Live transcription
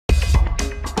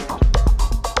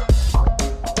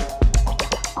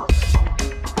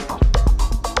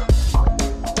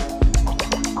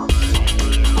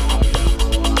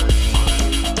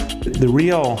The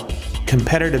real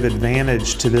competitive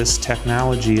advantage to this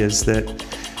technology is that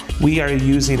we are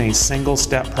using a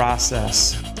single-step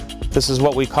process. This is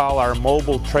what we call our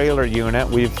mobile trailer unit.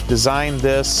 We've designed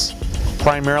this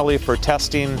primarily for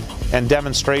testing and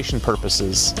demonstration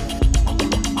purposes.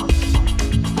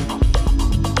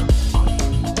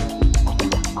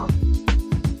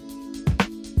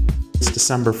 It's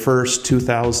December 1st,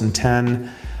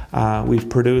 2010. We've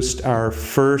produced our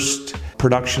first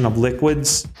production of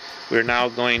liquids. We're now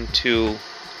going to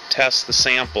test the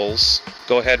samples.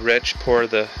 Go ahead, Rich, pour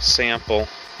the sample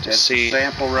to see. As the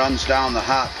sample runs down the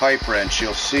hot pipe wrench,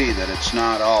 you'll see that it's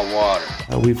not all water.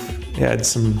 We've had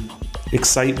some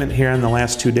excitement here in the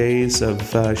last 2 days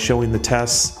of showing the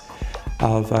tests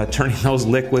of turning those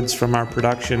liquids from our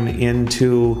production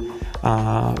into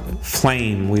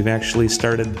flame. We've actually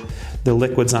started the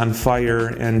liquids on fire,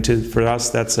 and for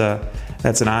us that's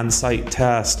an on-site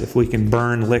test. If we can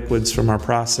burn liquids from our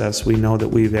process, we know that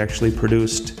we've actually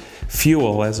produced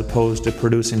fuel as opposed to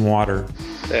producing water.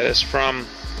 That is from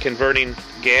converting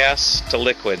gas to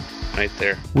liquid right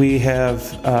there. We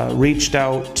have reached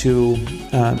out to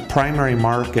primary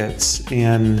markets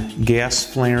in gas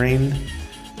flaring,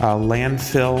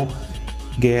 landfill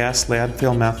gas,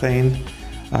 landfill methane,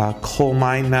 coal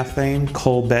mine methane,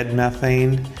 coal bed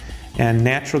methane, and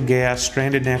natural gas,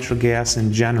 stranded natural gas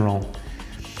in general.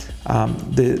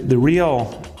 The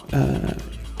real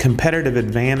competitive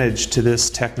advantage to this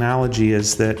technology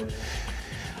is that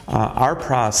our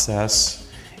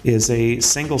process is a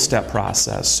single-step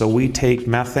process. So we take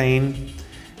methane,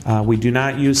 we do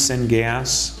not use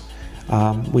syngas,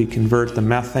 we convert the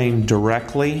methane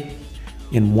directly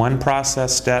in one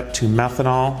process step to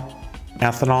methanol,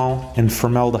 ethanol, and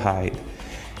formaldehyde.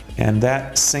 And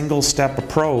that single-step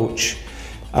approach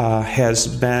has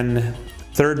been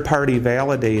third-party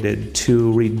validated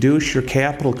to reduce your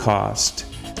capital cost.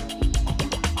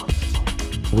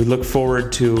 We look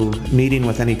forward to meeting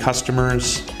with any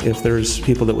customers. If there's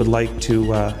people that would like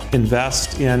to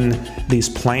invest in these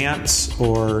plants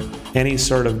or any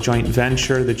sort of joint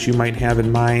venture that you might have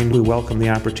in mind, we welcome the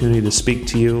opportunity to speak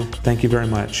to you. Thank you very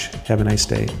much. Have a nice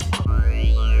day.